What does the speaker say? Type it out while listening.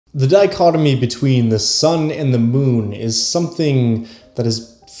The dichotomy between the sun and the moon is something that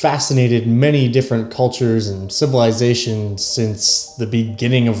has fascinated many different cultures and civilizations since the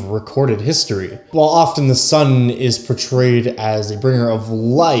beginning of recorded history. While often the sun is portrayed as a bringer of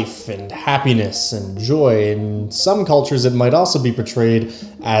life and happiness and joy, in some cultures it might also be portrayed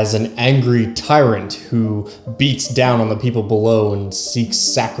as an angry tyrant who beats down on the people below and seeks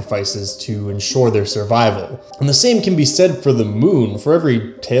sacrifices to ensure their survival. And the same can be said for the moon. For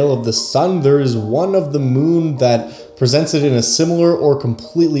every tale of the sun, there is one of the moon that presents it in a similar or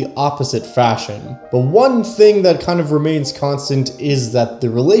completely opposite fashion. But one thing that kind of remains constant is that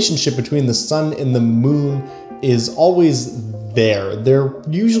the relationship between the sun and the moon is always there. They're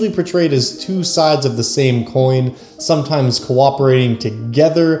usually portrayed as two sides of the same coin, sometimes cooperating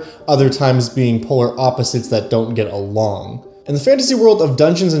together, other times being polar opposites that don't get along. And the fantasy world of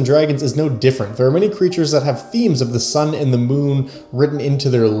Dungeons & Dragons is no different. There are many creatures that have themes of the sun and the moon written into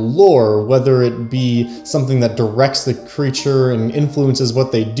their lore, whether it be something that directs the creature and influences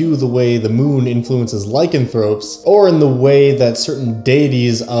what they do the way the moon influences lycanthropes, or in the way that certain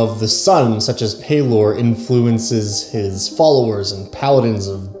deities of the sun, such as Pelor, influences his followers and paladins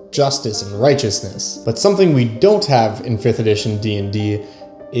of justice and righteousness. But something we don't have in 5th edition D&D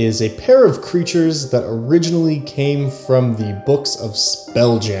is a pair of creatures that originally came from the books of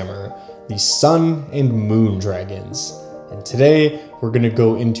Spelljammer, the Sun and Moon Dragons. And today, we're going to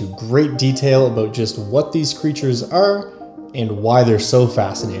go into great detail about just what these creatures are and why they're so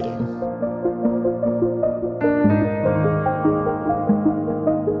fascinating.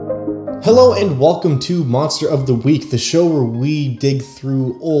 Hello and welcome to Monster of the Week, the show where we dig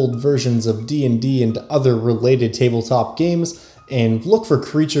through old versions of D&D and other related tabletop games and look for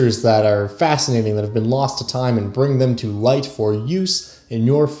creatures that are fascinating, that have been lost to time, and bring them to light for use in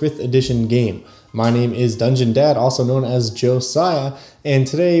your 5th edition game. My name is Dungeon Dad, also known as Josiah, and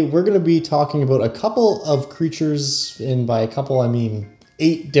today we're going to be talking about a couple of creatures, and by a couple I mean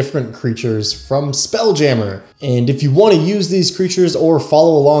 8 different creatures from Spelljammer. And if you want to use these creatures or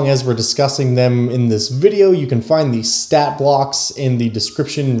follow along as we're discussing them in this video, you can find the stat blocks in the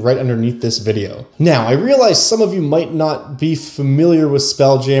description right underneath this video. Now, I realize some of you might not be familiar with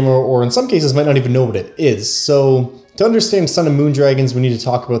Spelljammer, or in some cases might not even know what it is, so to understand Sun and Moon Dragons, we need to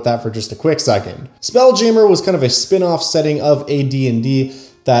talk about that for just a quick second. Spelljammer was kind of a spin-off setting of AD&D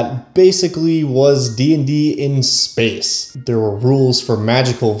that basically was D&D in space. There were rules for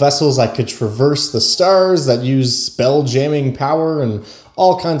magical vessels that could traverse the stars, that used spell jamming power, and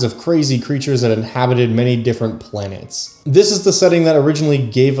all kinds of crazy creatures that inhabited many different planets. This is the setting that originally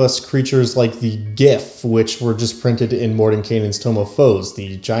gave us creatures like the Gif, which were just printed in Mordenkainen's Tome of Foes,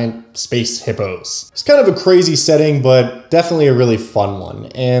 the giant space hippos. It's kind of a crazy setting, but definitely a really fun one,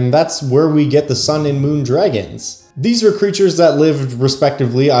 and that's where we get the Sun and Moon Dragons. These were creatures that lived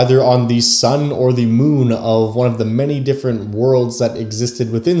respectively either on the sun or the moon of one of the many different worlds that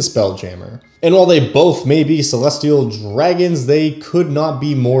existed within Spelljammer. And while they both may be celestial dragons, they could not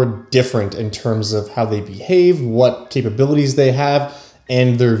be more different in terms of how they behave, what capabilities they have,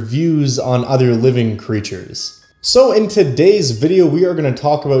 and their views on other living creatures. So in today's video, we are going to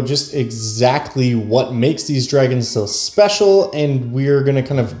talk about just exactly what makes these dragons so special, and we're going to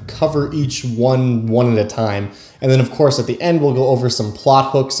kind of cover each one at a time. And then of course at the end we'll go over some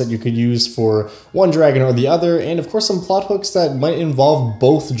plot hooks that you could use for one dragon or the other, and of course some plot hooks that might involve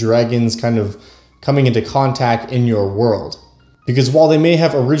both dragons kind of coming into contact in your world. Because while they may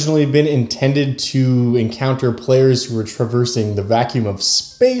have originally been intended to encounter players who were traversing the vacuum of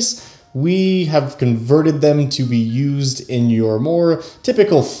space, we have converted them to be used in your more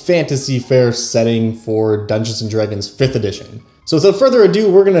typical fantasy fair setting for Dungeons & Dragons 5th edition. So without further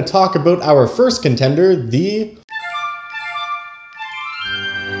ado, we're going to talk about our first contender, the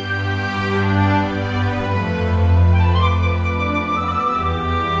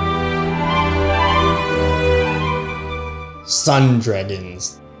Sun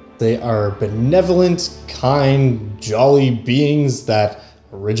Dragons. They are benevolent, kind, jolly beings that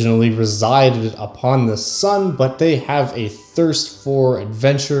originally resided upon the sun, but they have a thirst for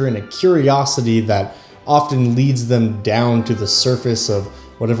adventure and a curiosity that often leads them down to the surface of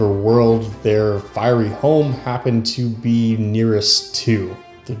whatever world their fiery home happened to be nearest to.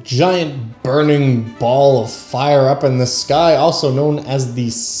 The giant burning ball of fire up in the sky, also known as the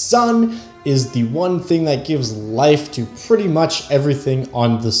sun, is the one thing that gives life to pretty much everything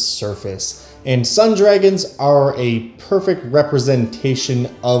on the surface. And sun dragons are a perfect representation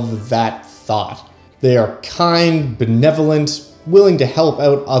of that thought. They are kind, benevolent, willing to help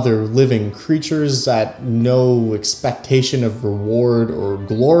out other living creatures at no expectation of reward or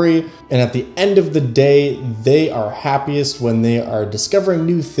glory. And at the end of the day, they are happiest when they are discovering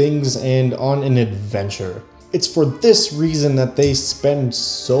new things and on an adventure. It's for this reason that they spend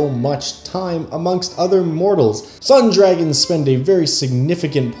so much time amongst other mortals. Sun dragons spend a very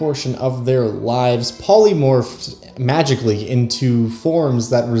significant portion of their lives polymorphed magically into forms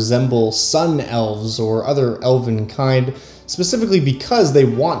that resemble sun elves or other elven kind, specifically because they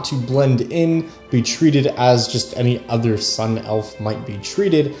want to blend in, be treated as just any other sun elf might be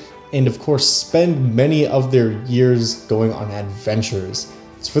treated, and of course spend many of their years going on adventures.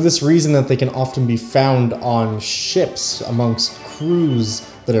 It's for this reason that they can often be found on ships amongst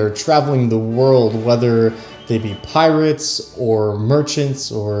crews that are traveling the world, whether they be pirates or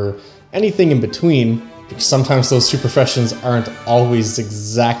merchants or anything in between. Sometimes those two professions aren't always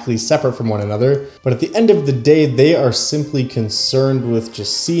exactly separate from one another, but at the end of the day, they are simply concerned with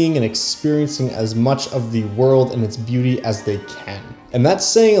just seeing and experiencing as much of the world and its beauty as they can. And that's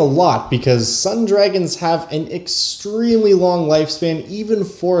saying a lot because sun dragons have an extremely long lifespan even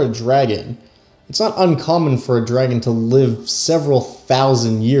for a dragon. It's not uncommon for a dragon to live several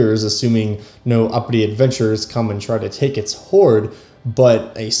thousand years, assuming no uppity adventurers come and try to take its hoard,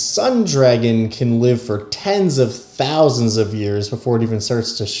 but a sun dragon can live for tens of thousands of years before it even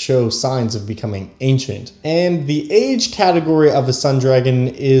starts to show signs of becoming ancient. And the age category of a sun dragon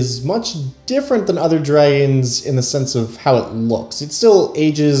is much different than other dragons in the sense of how it looks. It still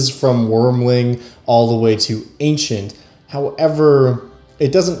ages from wormling all the way to ancient. However,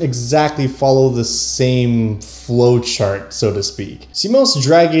 it doesn't exactly follow the same flowchart, so to speak. See, most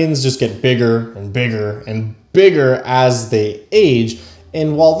dragons just get bigger and bigger and bigger as they age,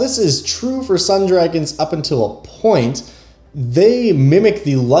 and while this is true for sun dragons up until a point, they mimic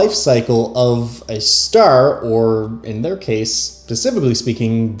the life cycle of a star, or in their case, specifically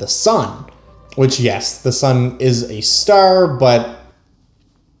speaking, the sun. Which, yes, the sun is a star, but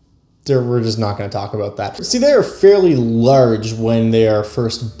we're just not going to talk about that. See, they are fairly large when they are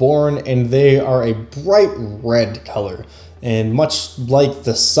first born, and they are a bright red color. And much like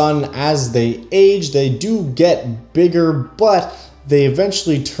the sun, as they age, they do get bigger, but they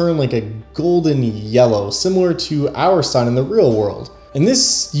eventually turn like a golden yellow, similar to our sun in the real world. And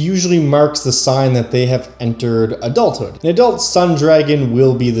this usually marks the sign that they have entered adulthood. An adult sun dragon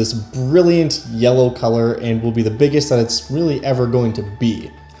will be this brilliant yellow color and will be the biggest that it's really ever going to be.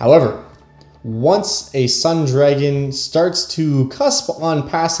 However, once a sun dragon starts to cusp on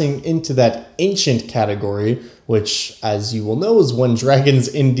passing into that ancient category, which, as you will know, is when dragons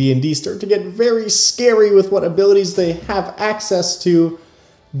in D&D start to get very scary with what abilities they have access to,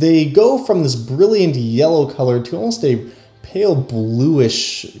 they go from this brilliant yellow color to almost a pale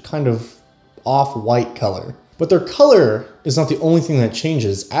bluish, kind of off-white color. But their color is not the only thing that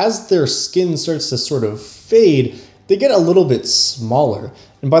changes. As their skin starts to sort of fade, they get a little bit smaller.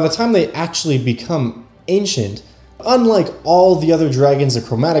 And by the time they actually become ancient, unlike all the other dragons, the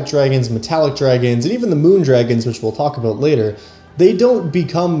chromatic dragons, metallic dragons, and even the moon dragons, which we'll talk about later, they don't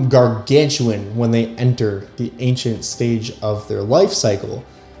become gargantuan when they enter the ancient stage of their life cycle.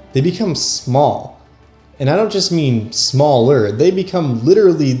 They become small. And I don't just mean smaller, they become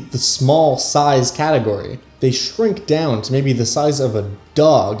literally the small size category. They shrink down to maybe the size of a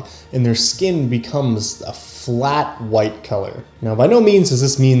dog, and their skin becomes a flat white color. Now, by no means does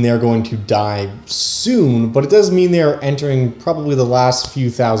this mean they're going to die soon, but it does mean they are entering probably the last few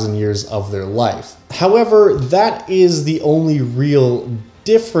thousand years of their life. However, that is the only real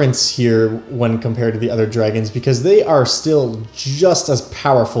difference here when compared to the other dragons, because they are still just as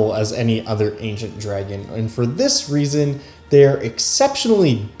powerful as any other ancient dragon. And for this reason, they're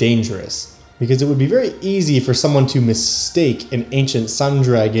exceptionally dangerous, because it would be very easy for someone to mistake an ancient sun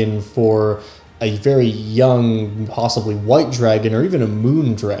dragon for a very young, possibly white dragon, or even a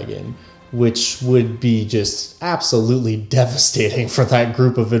moon dragon, which would be just absolutely devastating for that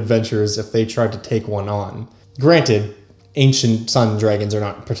group of adventurers if they tried to take one on. Granted, ancient sun dragons are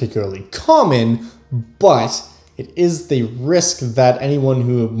not particularly common, but it is the risk that anyone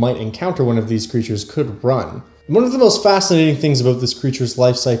who might encounter one of these creatures could run. One of the most fascinating things about this creature's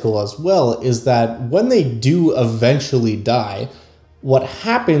life cycle as well is that when they do eventually die, what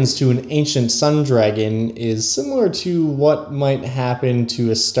happens to an ancient sun dragon is similar to what might happen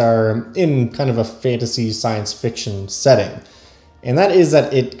to a star in kind of a fantasy science fiction setting. And that is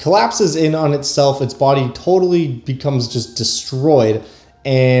that it collapses in on itself, its body totally becomes just destroyed,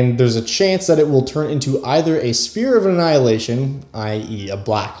 and there's a chance that it will turn into either a sphere of annihilation, i.e. a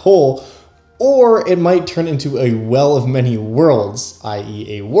black hole, or it might turn into a well of many worlds,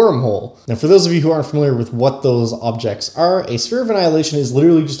 i.e. a wormhole. Now, for those of you who aren't familiar with what those objects are, a sphere of annihilation is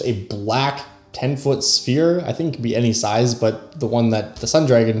literally just a black 10-foot sphere. I think it can be any size, but the one that the Sun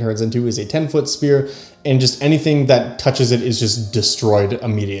Dragon turns into is a 10-foot sphere, and just anything that touches it is just destroyed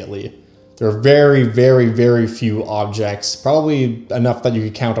immediately. There are very, very, very few objects, probably enough that you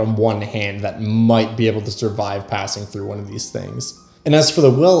could count on one hand, that might be able to survive passing through one of these things. And as for the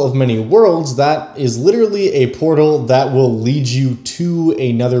Well of Many Worlds, that is literally a portal that will lead you to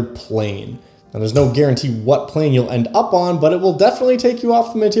another plane. Now, there's no guarantee what plane you'll end up on, but it will definitely take you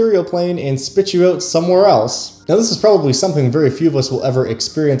off the material plane and spit you out somewhere else. Now, this is probably something very few of us will ever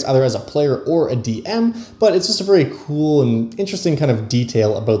experience either as a player or a DM, but it's just a very cool and interesting kind of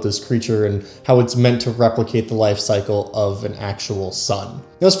detail about this creature and how it's meant to replicate the life cycle of an actual sun.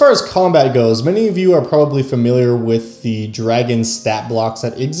 Now, as far as combat goes, many of you are probably familiar with the dragon stat blocks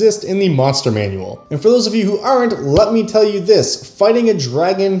that exist in the monster manual. And for those of you who aren't, let me tell you this, fighting a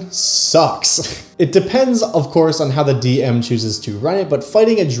dragon sucks. It depends, of course, on how the DM chooses to run it, but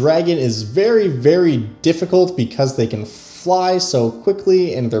fighting a dragon is very, very difficult because they can fly so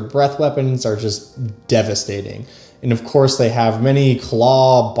quickly and their breath weapons are just devastating. And of course, they have many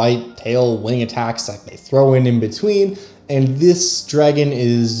claw, bite, tail, wing attacks that they throw in between, and this dragon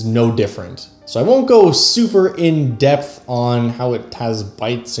is no different. So I won't go super in depth on how it has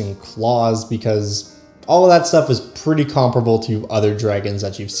bites and claws because all of that stuff is pretty comparable to other dragons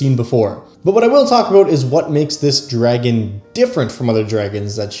that you've seen before. But what I will talk about is what makes this dragon different from other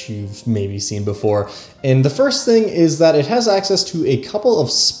dragons that you've maybe seen before. And the first thing is that it has access to a couple of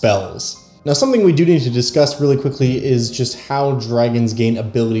spells. Now, something we do need to discuss really quickly is just how dragons gain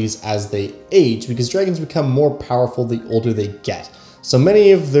abilities as they age, because dragons become more powerful the older they get. So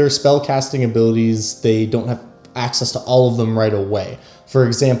many of their spellcasting abilities, they don't have access to all of them right away. For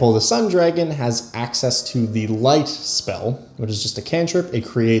example, the Sun Dragon has access to the Light spell, which is just a cantrip. It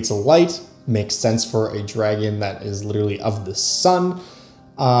creates a light, makes sense for a dragon that is literally of the sun.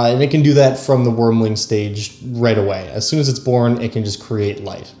 And it can do that from the wormling stage right away. As soon as it's born, it can just create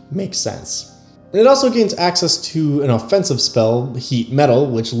light. Makes sense. And it also gains access to an offensive spell, Heat Metal,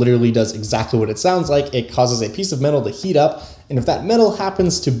 which literally does exactly what it sounds like. It causes a piece of metal to heat up, and if that metal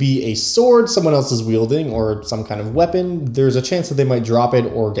happens to be a sword someone else is wielding or some kind of weapon, there's a chance that they might drop it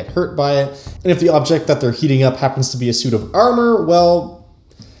or get hurt by it. And if the object that they're heating up happens to be a suit of armor, well,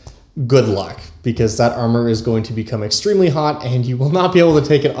 good luck, because that armor is going to become extremely hot and you will not be able to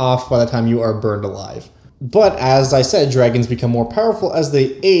take it off by the time you are burned alive. But as I said, dragons become more powerful as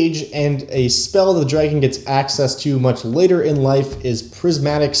they age, and a spell the dragon gets access to much later in life is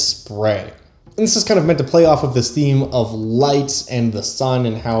Prismatic Spray. And this is kind of meant to play off of this theme of light and the sun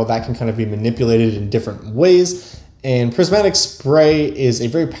and how that can kind of be manipulated in different ways. And Prismatic Spray is a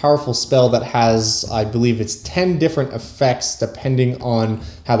very powerful spell that has, I believe it's 10 different effects depending on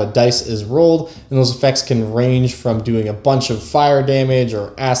how the dice is rolled. And those effects can range from doing a bunch of fire damage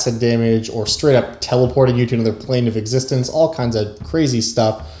or acid damage or straight up teleporting you to another plane of existence, all kinds of crazy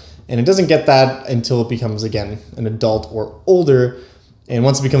stuff. And it doesn't get that until it becomes, again, an adult or older. And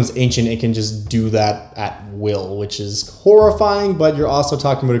once it becomes ancient, it can just do that at will, which is horrifying, but you're also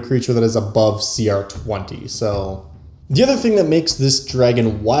talking about a creature that is above CR 20, so... The other thing that makes this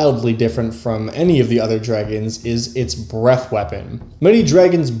dragon wildly different from any of the other dragons is its breath weapon. Many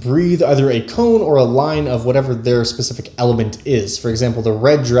dragons breathe either a cone or a line of whatever their specific element is. For example, the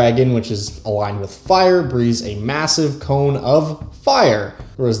red dragon, which is aligned with fire, breathes a massive cone of fire.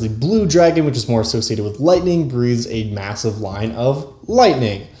 Whereas the blue dragon, which is more associated with lightning, breathes a massive line of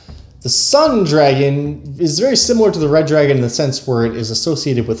lightning. The Sun Dragon is very similar to the Red Dragon in the sense where it is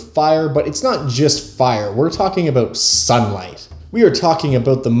associated with fire, but it's not just fire. We're talking about sunlight. We are talking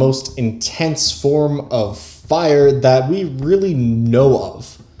about the most intense form of fire that we really know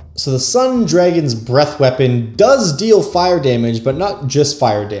of. So the Sun Dragon's breath weapon does deal fire damage, but not just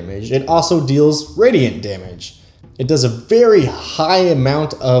fire damage. It also deals radiant damage. It does a very high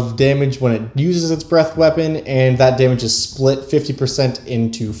amount of damage when it uses its breath weapon, and that damage is split 50%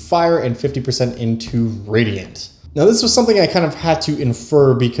 into fire and 50% into radiant. Now, this was something I kind of had to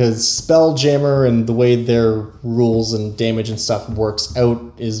infer because Spelljammer and the way their rules and damage and stuff works out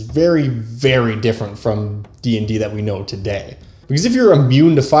is very, very different from D&D that we know today. Because if you're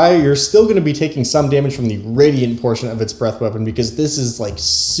immune to fire, you're still going to be taking some damage from the radiant portion of its breath weapon because this is like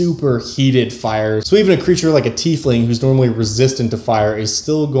super heated fire. So even a creature like a tiefling who's normally resistant to fire is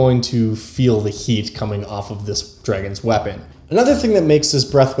still going to feel the heat coming off of this dragon's weapon. Another thing that makes this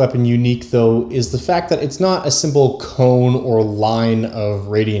breath weapon unique though is the fact that it's not a simple cone or line of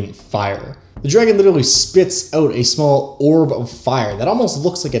radiant fire. The dragon literally spits out a small orb of fire that almost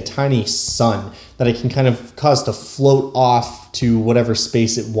looks like a tiny sun that it can kind of cause to float off to whatever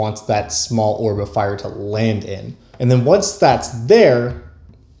space it wants that small orb of fire to land in. And then once that's there,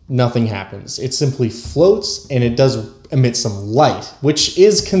 nothing happens. It simply floats and it does emit some light, which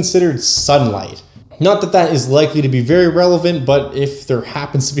is considered sunlight. Not that that is likely to be very relevant, but if there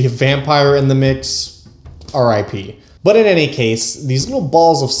happens to be a vampire in the mix, RIP. But in any case, these little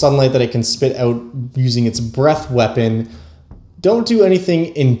balls of sunlight that it can spit out using its breath weapon don't do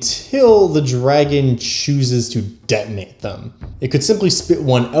anything until the dragon chooses to detonate them. It could simply spit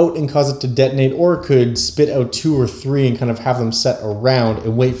one out and cause it to detonate, or it could spit out 2 or 3 and kind of have them set around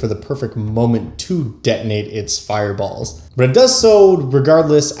and wait for the perfect moment to detonate its fireballs. But it does so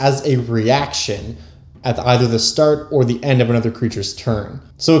regardless as a reaction at either the start or the end of another creature's turn.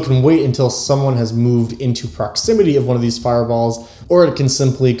 So it can wait until someone has moved into proximity of one of these fireballs, or it can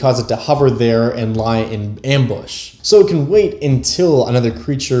simply cause it to hover there and lie in ambush. So it can wait until another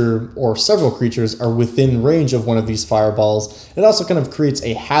creature or several creatures are within range of one of these fireballs. It also kind of creates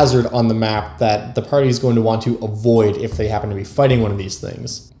a hazard on the map that the party is going to want to avoid if they happen to be fighting one of these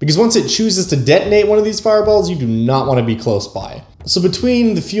things. Because once it chooses to detonate one of these fireballs, you do not want to be close by. So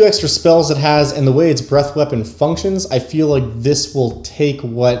between the few extra spells it has and the way its breath weapon functions, I feel like this will take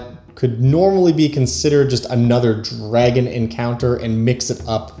what could normally be considered just another dragon encounter and mix it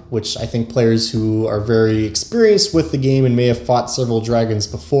up, which I think players who are very experienced with the game and may have fought several dragons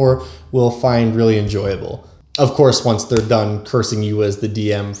before will find really enjoyable. Of course, once they're done cursing you as the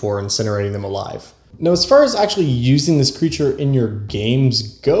DM for incinerating them alive. Now, as far as actually using this creature in your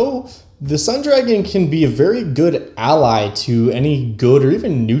games go, the Sun Dragon can be a very good ally to any good or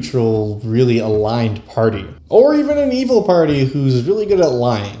even neutral, really aligned party. Or even an evil party who's really good at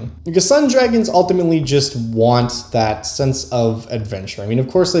lying. Because Sun Dragons ultimately just want that sense of adventure. I mean, of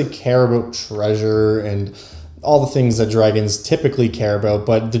course they care about treasure and all the things that dragons typically care about,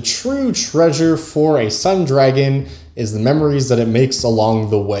 but the true treasure for a Sun Dragon is the memories that it makes along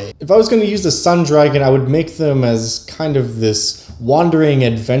the way. If I was going to use the Sun Dragon, I would make them as kind of this wandering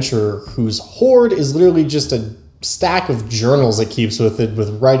adventurer whose hoard is literally just a stack of journals it keeps with it,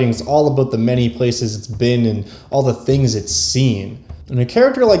 with writings all about the many places it's been and all the things it's seen. And a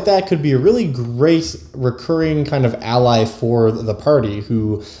character like that could be a really great recurring kind of ally for the party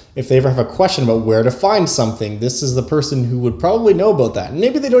who, if they ever have a question about where to find something, this is the person who would probably know about that. And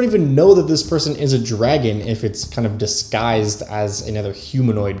maybe they don't even know that this person is a dragon if it's kind of disguised as another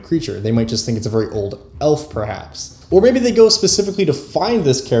humanoid creature. They might just think it's a very old elf, perhaps. Or maybe they go specifically to find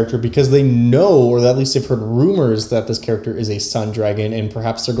this character because they know, or at least they've heard rumors that this character is a sun dragon, and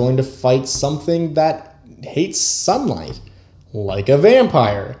perhaps they're going to fight something that hates sunlight. Like a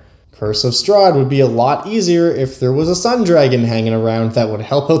vampire. Curse of Strahd would be a lot easier if there was a sun dragon hanging around that would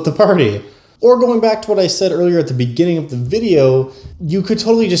help out the party. Or going back to what I said earlier at the beginning of the video, you could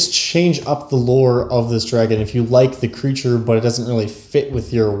totally just change up the lore of this dragon if you like the creature but it doesn't really fit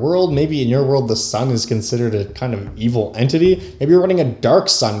with your world. Maybe in your world the sun is considered a kind of evil entity. Maybe you're running a dark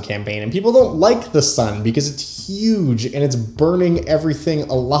sun campaign and people don't like the sun because it's huge and it's burning everything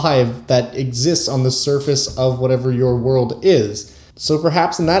alive that exists on the surface of whatever your world is. So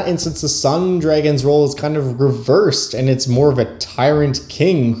perhaps in that instance, the Sun Dragon's role is kind of reversed and it's more of a tyrant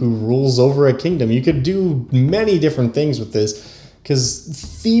king who rules over a kingdom. You could do many different things with this because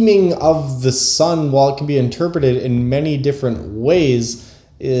theming of the sun, while it can be interpreted in many different ways,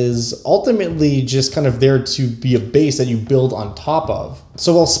 is ultimately just kind of there to be a base that you build on top of.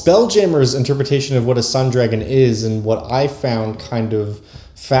 So while Spelljammer's interpretation of what a Sun Dragon is and what I found kind of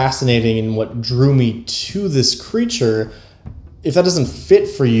fascinating and what drew me to this creature, if that doesn't fit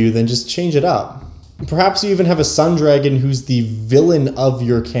for you, then just change it up. Perhaps you even have a sun dragon who's the villain of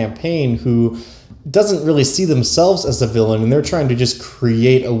your campaign who doesn't really see themselves as a villain and they're trying to just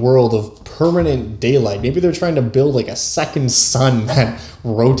create a world of permanent daylight. Maybe they're trying to build like a second sun that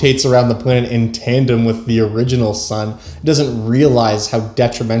rotates around the planet in tandem with the original sun. It doesn't realize how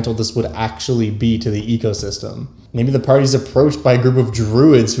detrimental this would actually be to the ecosystem. Maybe the party's approached by a group of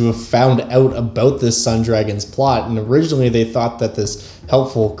druids who have found out about this sun dragon's plot, and originally they thought that this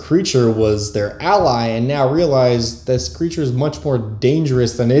helpful creature was their ally, and now realize this creature is much more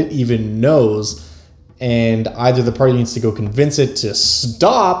dangerous than it even knows, and either the party needs to go convince it to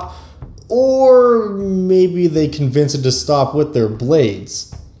stop, or maybe they convince it to stop with their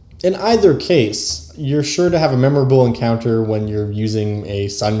blades. In either case, you're sure to have a memorable encounter when you're using a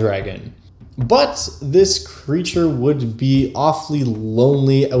sun dragon. But this creature would be awfully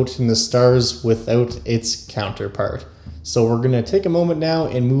lonely out in the stars without its counterpart. So we're going to take a moment now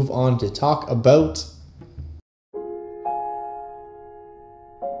and move on to talk about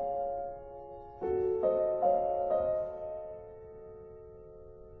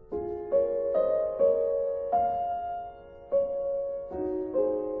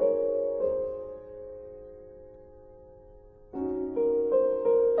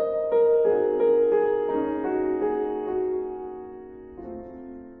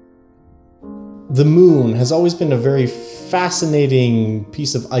The moon has always been a very fascinating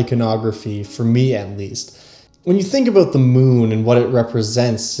piece of iconography, for me at least. When you think about the moon and what it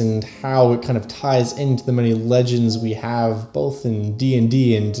represents and how it kind of ties into the many legends we have both in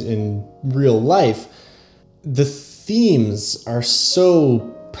D&D and in real life, the themes are so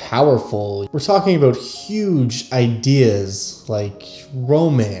powerful. We're talking about huge ideas like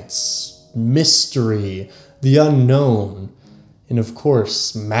romance, mystery, the unknown, and of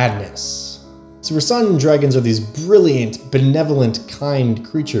course, madness. So sun dragons are these brilliant, benevolent, kind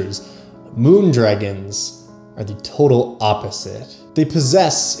creatures. Moon dragons are the total opposite. They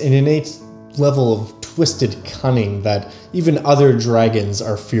possess an innate level of twisted cunning that even other dragons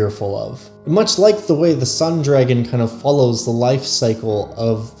are fearful of. Much like the way the sun dragon kind of follows the life cycle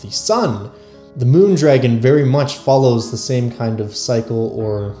of the sun, the moon dragon very much follows the same kind of cycle,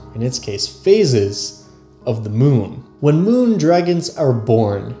 or in its case, phases of the moon. When moon dragons are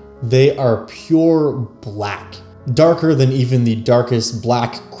born, they are pure black, darker than even the darkest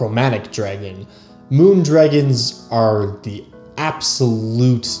black chromatic dragon. Moon dragons are the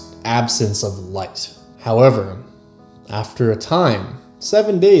absolute absence of light. However, after a time,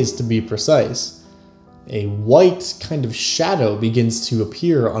 7 days to be precise, a white kind of shadow begins to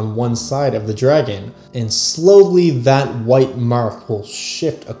appear on one side of the dragon, and slowly that white mark will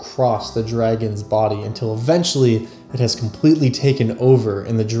shift across the dragon's body until eventually it has completely taken over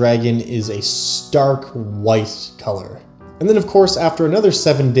and the dragon is a stark white color. And then of course, after another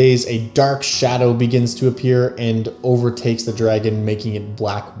 7 days, a dark shadow begins to appear and overtakes the dragon, making it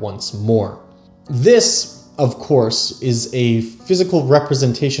black once more. This, of course, is a physical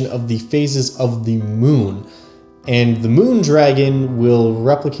representation of the phases of the moon, and the moon dragon will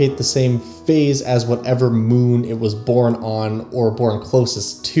replicate the same phase as whatever moon it was born on or born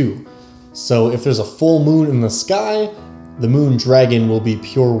closest to. So if there's a full moon in the sky, the moon dragon will be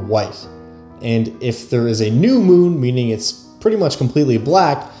pure white. And if there is a new moon, meaning it's pretty much completely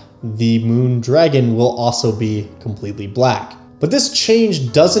black, the moon dragon will also be completely black. But this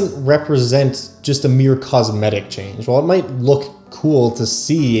change doesn't represent just a mere cosmetic change. While it might look cool to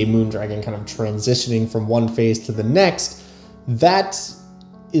see a moon dragon kind of transitioning from one phase to the next, that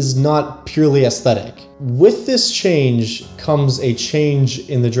is not purely aesthetic. With this change comes a change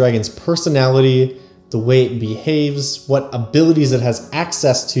in the dragon's personality, the way it behaves, what abilities it has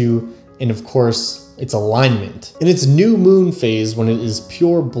access to, and of course, its alignment. In its new moon phase, when it is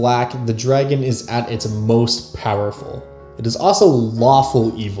pure black, the dragon is at its most powerful. It is also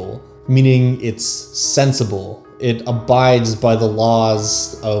lawful evil, meaning it's sensible. It abides by the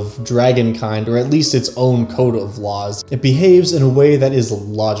laws of dragonkind, or at least its own code of laws. It behaves in a way that is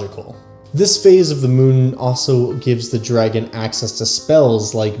logical. This phase of the moon also gives the dragon access to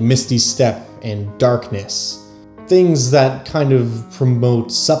spells like Misty Step and Darkness. Things that kind of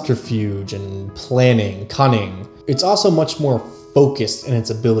promote subterfuge and planning, cunning. It's also much more focused in its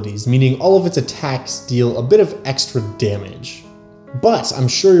abilities, meaning all of its attacks deal a bit of extra damage. But I'm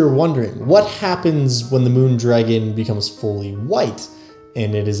sure you're wondering, what happens when the moon dragon becomes fully white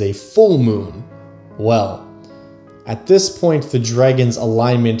and it is a full moon? Well, at this point the dragon's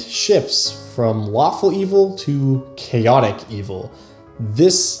alignment shifts from lawful evil to chaotic evil.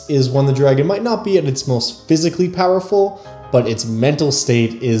 This is when the dragon might not be at its most physically powerful, but its mental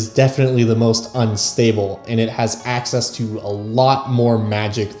state is definitely the most unstable, and it has access to a lot more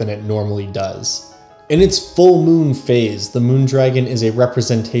magic than it normally does. In its full moon phase, the moon dragon is a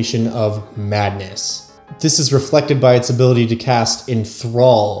representation of madness. This is reflected by its ability to cast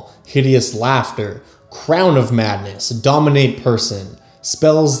Enthrall, Hideous Laughter, Crown of Madness, Dominate Person,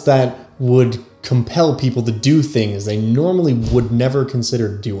 spells that would compel people to do things they normally would never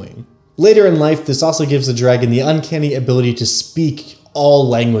consider doing. Later in life, this also gives the dragon the uncanny ability to speak all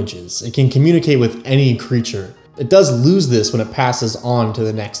languages. It can communicate with any creature. It does lose this when it passes on to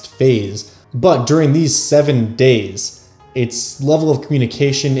the next phase, but during these 7 days, its level of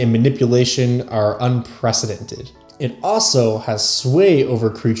communication and manipulation are unprecedented. It also has sway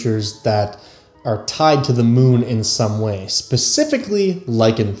over creatures that are tied to the moon in some way, specifically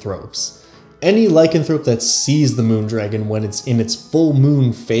lycanthropes. Any lycanthrope that sees the moon dragon when it's in its full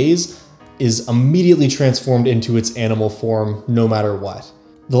moon phase is immediately transformed into its animal form no matter what.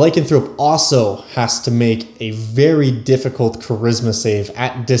 The lycanthrope also has to make a very difficult charisma save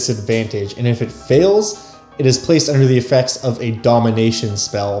at disadvantage, and if it fails, it is placed under the effects of a domination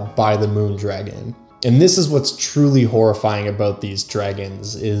spell by the moon dragon. And this is what's truly horrifying about these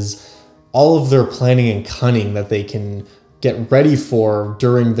dragons, is all of their planning and cunning that they can get ready for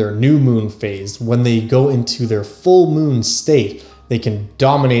during their new moon phase. When they go into their full moon state, they can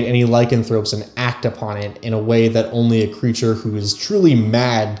dominate any lycanthropes and act upon it in a way that only a creature who is truly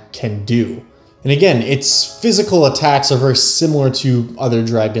mad can do. And again, its physical attacks are very similar to other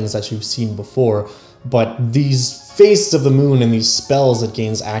dragons that you've seen before, but these phases of the moon and these spells it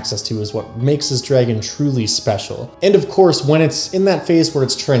gains access to is what makes this dragon truly special. And of course, when it's in that phase where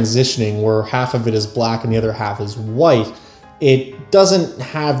it's transitioning, where half of it is black and the other half is white, it doesn't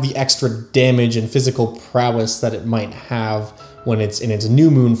have the extra damage and physical prowess that it might have when it's in its new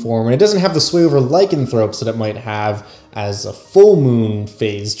moon form, and it doesn't have the sway over lycanthropes that it might have as a full moon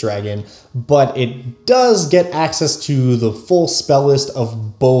phase dragon, but it does get access to the full spell list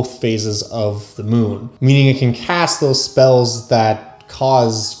of both phases of the moon, meaning it can cast those spells that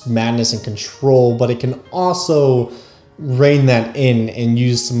cause madness and control, but it can also rein that in and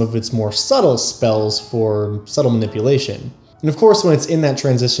use some of its more subtle spells for subtle manipulation. And of course, when it's in that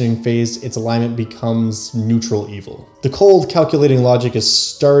transitioning phase, its alignment becomes neutral evil. The cold, calculating logic is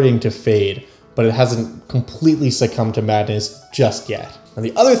starting to fade, but it hasn't completely succumbed to madness just yet. And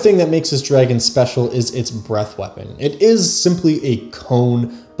the other thing that makes this dragon special is its breath weapon. It is simply a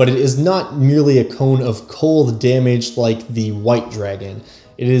cone, but it is not merely a cone of cold damage like the white dragon.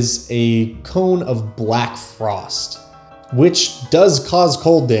 It is a cone of black frost, which does cause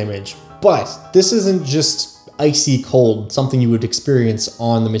cold damage, but this isn't just icy cold, something you would experience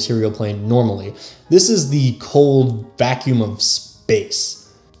on the material plane normally. This is the cold vacuum of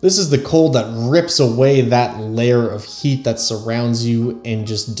space. This is the cold that rips away that layer of heat that surrounds you and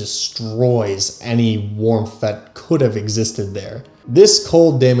just destroys any warmth that could have existed there. This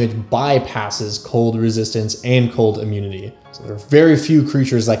cold damage bypasses cold resistance and cold immunity. So there are very few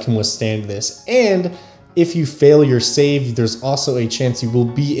creatures that can withstand this, and if you fail your save, there's also a chance you will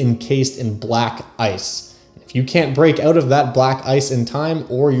be encased in black ice. If you can't break out of that black ice in time,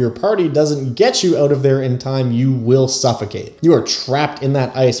 or your party doesn't get you out of there in time, you will suffocate. You are trapped in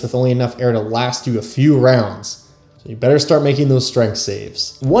that ice with only enough air to last you a few rounds. So you better start making those strength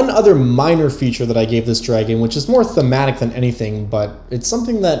saves. One other minor feature that I gave this dragon, which is more thematic than anything, but it's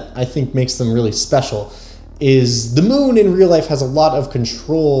something that I think makes them really special, is the moon in real life has a lot of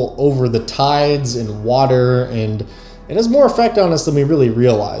control over the tides and water, and it has more effect on us than we really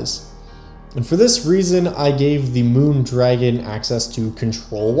realize. And for this reason, I gave the moon dragon access to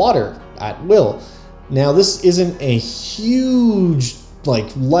control water at will. Now, this isn't a huge,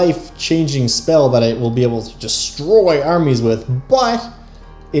 life-changing spell that it will be able to destroy armies with, but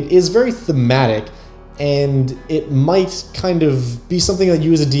it is very thematic, and it might kind of be something that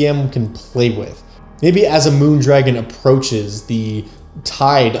you as a DM can play with. Maybe as a moon dragon approaches, the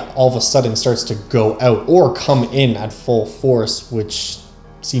tide all of a sudden starts to go out or come in at full force, which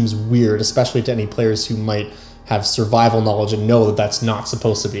seems weird, especially to any players who might have survival knowledge and know that that's not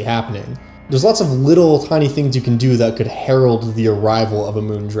supposed to be happening. There's lots of little tiny things you can do that could herald the arrival of a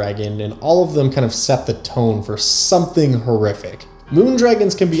moon dragon, and all of them kind of set the tone for something horrific. Moon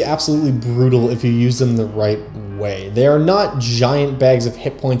dragons can be absolutely brutal if you use them the right way. They are not giant bags of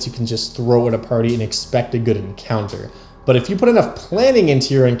hit points you can just throw at a party and expect a good encounter. But if you put enough planning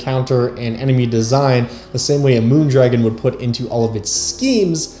into your encounter and enemy design, the same way a moon dragon would put into all of its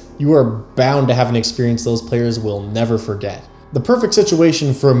schemes, you are bound to have an experience those players will never forget. The perfect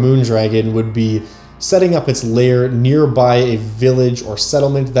situation for a moon dragon would be setting up its lair nearby a village or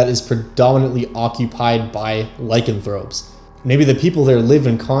settlement that is predominantly occupied by lycanthropes. Maybe the people there live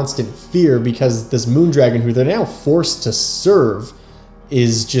in constant fear because this moon dragon, who they're now forced to serve,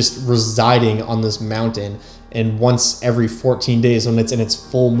 is just residing on this mountain. And once every 14 days, when it's in its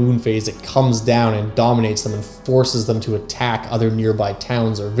full moon phase, it comes down and dominates them and forces them to attack other nearby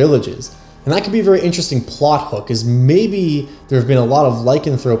towns or villages. And that could be a very interesting plot hook, is maybe there have been a lot of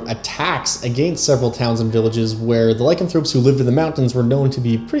lycanthrope attacks against several towns and villages where the lycanthropes who lived in the mountains were known to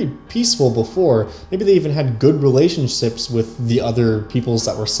be pretty peaceful before. Maybe they even had good relationships with the other peoples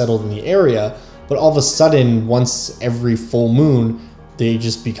that were settled in the area, but all of a sudden, once every full moon, they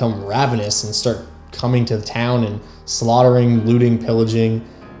just become ravenous and start coming to the town and slaughtering, looting, pillaging.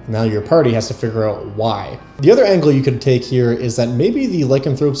 Now your party has to figure out why. The other angle you could take here is that maybe the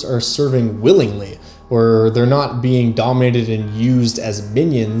lycanthropes are serving willingly, or they're not being dominated and used as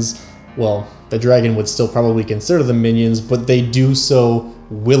minions. Well, the dragon would still probably consider them minions, but they do so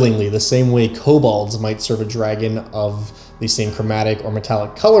willingly, the same way kobolds might serve a dragon of the same chromatic or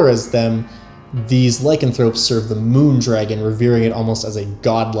metallic color as them. These lycanthropes serve the moon dragon, revering it almost as a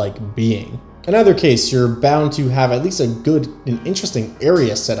godlike being. In either case, you're bound to have at least a good and interesting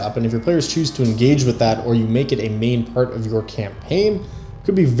area set up, and if your players choose to engage with that, or you make it a main part of your campaign, it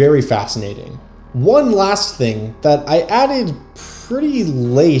could be very fascinating. One last thing that I added pretty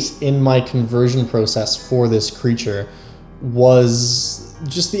late in my conversion process for this creature was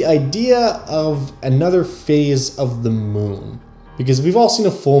just the idea of another phase of the moon. because we've all seen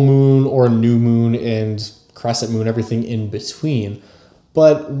a full moon or a new moon and crescent moon, everything in between.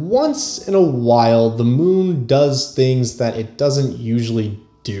 But once in a while, the moon does things that it doesn't usually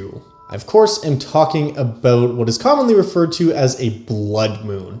do. I, of course, am talking about what is commonly referred to as a blood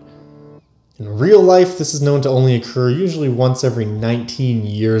moon. In real life, this is known to only occur usually once every 19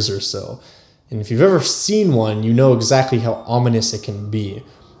 years or so. And if you've ever seen one, you know exactly how ominous it can be.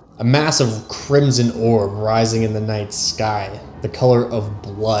 A massive crimson orb rising in the night sky, the color of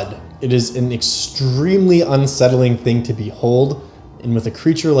blood. It is an extremely unsettling thing to behold, and with a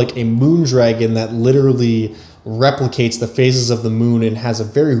creature like a moon dragon that literally replicates the phases of the moon and has a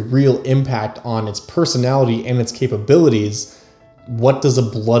very real impact on its personality and its capabilities, what does a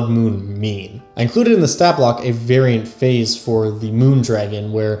blood moon mean? I included in the stat block a variant phase for the moon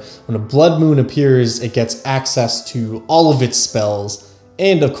dragon where when a blood moon appears, it gets access to all of its spells,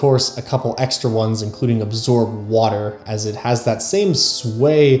 and of course a couple extra ones including absorb water, as it has that same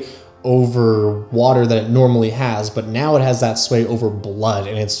sway over water that it normally has, but now it has that sway over blood,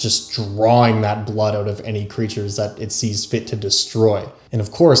 and it's just drawing that blood out of any creatures that it sees fit to destroy. And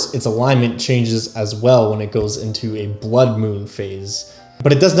of course, its alignment changes as well when it goes into a blood moon phase.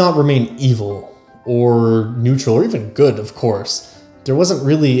 But it does not remain evil, or neutral, or even good, of course. There wasn't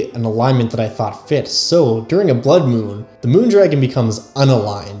really an alignment that I thought fit, so during a blood moon, the moon dragon becomes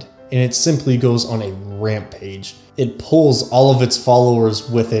unaligned, and it simply goes on a rampage. It pulls all of its followers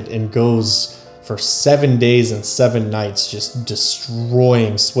with it and goes for 7 days and 7 nights just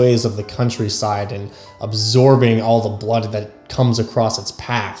destroying sways of the countryside and absorbing all the blood that comes across its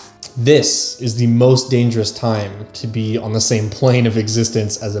path. This is the most dangerous time to be on the same plane of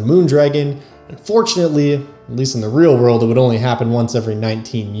existence as a moon dragon. Unfortunately, at least in the real world, it would only happen once every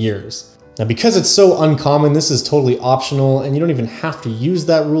 19 years. Now, because it's so uncommon, this is totally optional, and you don't even have to use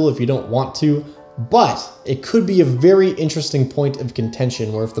that rule if you don't want to, but it could be a very interesting point of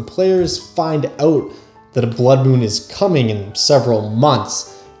contention where if the players find out that a blood moon is coming in several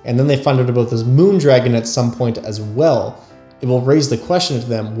months, and then they find out about this moon dragon at some point as well, it will raise the question to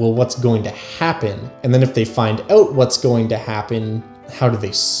them, well, what's going to happen? And then if they find out what's going to happen, how do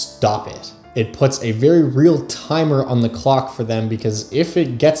they stop it? It puts a very real timer on the clock for them, because if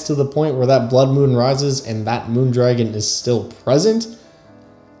it gets to the point where that blood moon rises and that moon dragon is still present,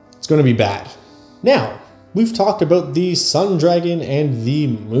 it's going to be bad. Now, we've talked about the sun dragon and the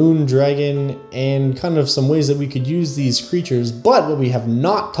moon dragon and kind of some ways that we could use these creatures, but what we have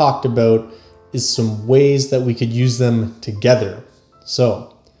not talked about is some ways that we could use them together.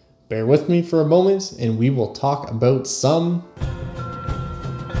 So, bear with me for a moment and we will talk about some.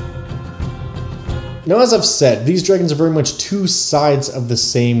 Now, as I've said, these dragons are very much two sides of the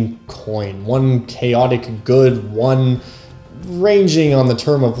same coin. One chaotic good, one ranging on the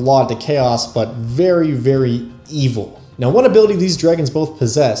term of law to chaos, but very, very evil. Now, one ability these dragons both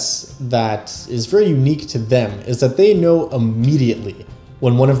possess that is very unique to them is that they know immediately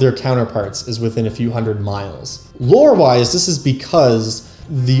when one of their counterparts is within a few hundred miles. Lore-wise, this is because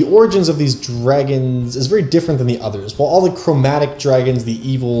the origins of these dragons is very different than the others. While all the chromatic dragons, the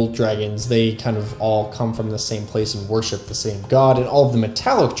evil dragons, they kind of all come from the same place and worship the same god, and all of the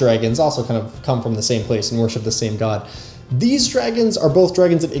metallic dragons also kind of come from the same place and worship the same god. These dragons are both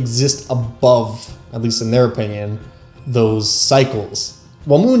dragons that exist above, at least in their opinion, those cycles.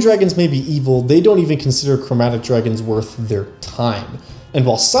 While moon dragons may be evil, they don't even consider chromatic dragons worth their time. And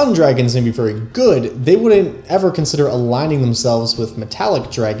while sun dragons may be very good, they wouldn't ever consider aligning themselves with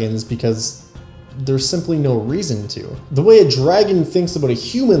metallic dragons because there's simply no reason to. The way a dragon thinks about a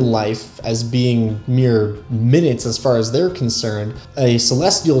human life as being mere minutes as far as they're concerned, a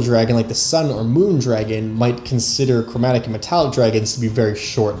celestial dragon like the sun or moon dragon might consider chromatic and metallic dragons to be very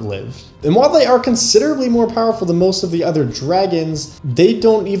short-lived. And while they are considerably more powerful than most of the other dragons, they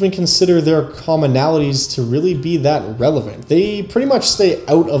don't even consider their commonalities to really be that relevant. They pretty much stay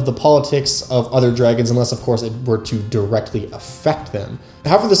out of the politics of other dragons unless, of course, it were to directly affect them.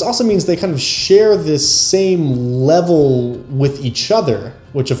 However, this also means they kind of share this same level with each other,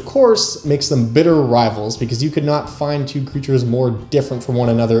 which of course makes them bitter rivals because you could not find two creatures more different from one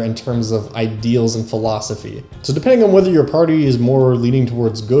another in terms of ideals and philosophy. So depending on whether your party is more leaning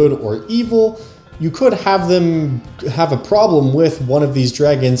towards good or evil, you could have them have a problem with one of these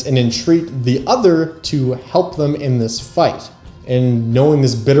dragons and entreat the other to help them in this fight. And knowing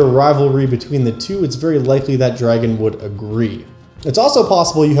this bitter rivalry between the two, it's very likely that dragon would agree. It's also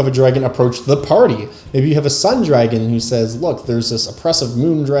possible you have a dragon approach the party. Maybe you have a sun dragon who says, look, there's this oppressive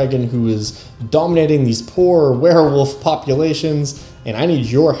moon dragon who is dominating these poor werewolf populations, and I need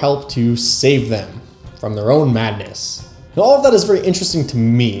your help to save them from their own madness. Now, all of that is very interesting to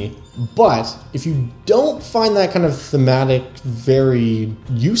me, But if you don't find that kind of thematic very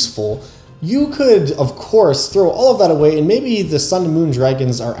useful, you could, of course, throw all of that away, and maybe the Sun and Moon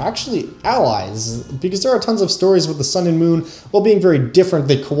dragons are actually allies, because there are tons of stories with the Sun and Moon, while being very different,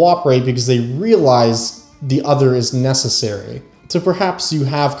 they cooperate because they realize the other is necessary. So perhaps you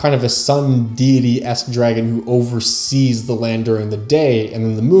have kind of a sun deity-esque dragon who oversees the land during the day, and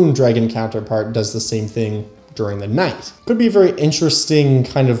then the moon dragon counterpart does the same thing during the night. Could be a very interesting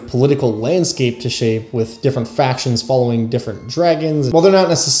kind of political landscape to shape, with different factions following different dragons. While they're not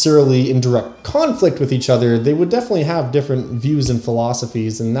necessarily in direct conflict with each other, they would definitely have different views and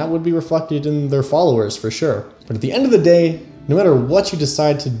philosophies, and that would be reflected in their followers for sure. But at the end of the day, no matter what you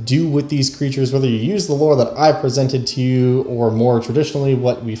decide to do with these creatures, whether you use the lore that I've presented to you, or more traditionally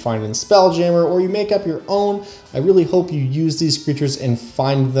what we find in Spelljammer, or you make up your own, I really hope you use these creatures and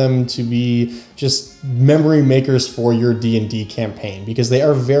find them to be just memory makers for your D&D campaign, because they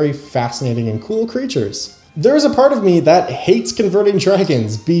are very fascinating and cool creatures. There is a part of me that hates converting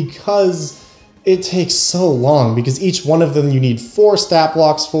dragons because it takes so long, because each one of them you need 4 stat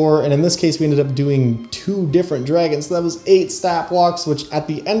blocks for, and in this case we ended up doing 2 different dragons, so that was 8 stat blocks, which at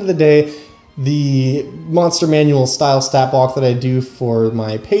the end of the day, the Monster Manual style stat block that I do for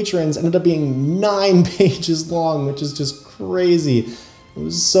my patrons ended up being 9 pages long, which is just crazy. It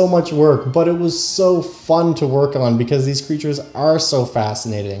was so much work, but it was so fun to work on because these creatures are so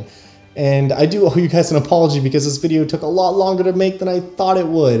fascinating. And I do owe you guys an apology because this video took a lot longer to make than I thought it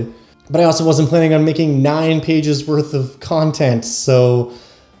would. But I also wasn't planning on making 9 pages worth of content, so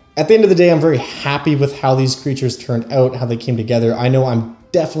at the end of the day, I'm very happy with how these creatures turned out, how they came together. I know I'm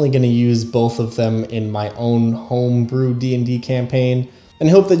definitely going to use both of them in my own homebrew D&D campaign, and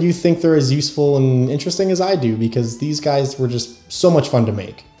hope that you think they're as useful and interesting as I do, because these guys were just so much fun to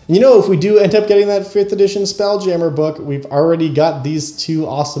make. You know, if we do end up getting that 5th edition Spelljammer book, we've already got these 2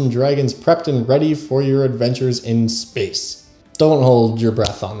 awesome dragons prepped and ready for your adventures in space. Don't hold your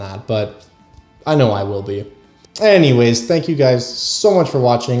breath on that, but I know I will be. Anyways, thank you guys so much for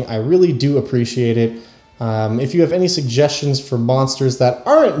watching. I really do appreciate it. If you have any suggestions for monsters that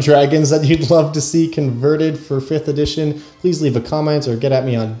aren't dragons that you'd love to see converted for 5th edition, please leave a comment or get at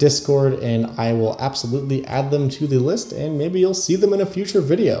me on Discord, and I will absolutely add them to the list, and maybe you'll see them in a future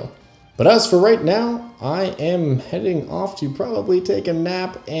video. But as for right now, I am heading off to probably take a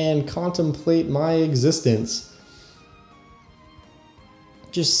nap and contemplate my existence.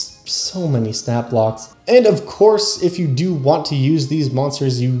 Just so many stat blocks. And of course, if you do want to use these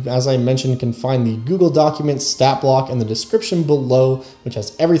monsters, you, as I mentioned, can find the Google Documents stat block in the description below, which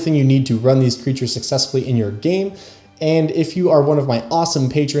has everything you need to run these creatures successfully in your game. And if you are one of my awesome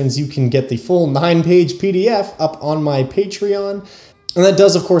patrons, you can get the full 9-page PDF up on my Patreon. And that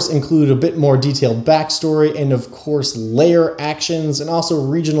does, of course, include a bit more detailed backstory and, of course, layer actions and also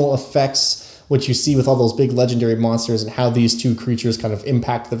regional effects, which you see with all those big legendary monsters and how these 2 creatures kind of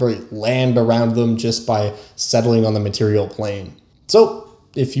impact the very land around them just by settling on the material plane. So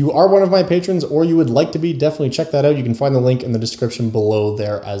if you are one of my patrons or you would like to be, definitely check that out. You can find the link in the description below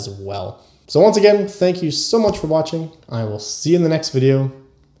there as well. So once again, thank you so much for watching. I will see you in the next video.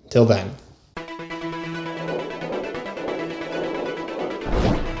 Till then.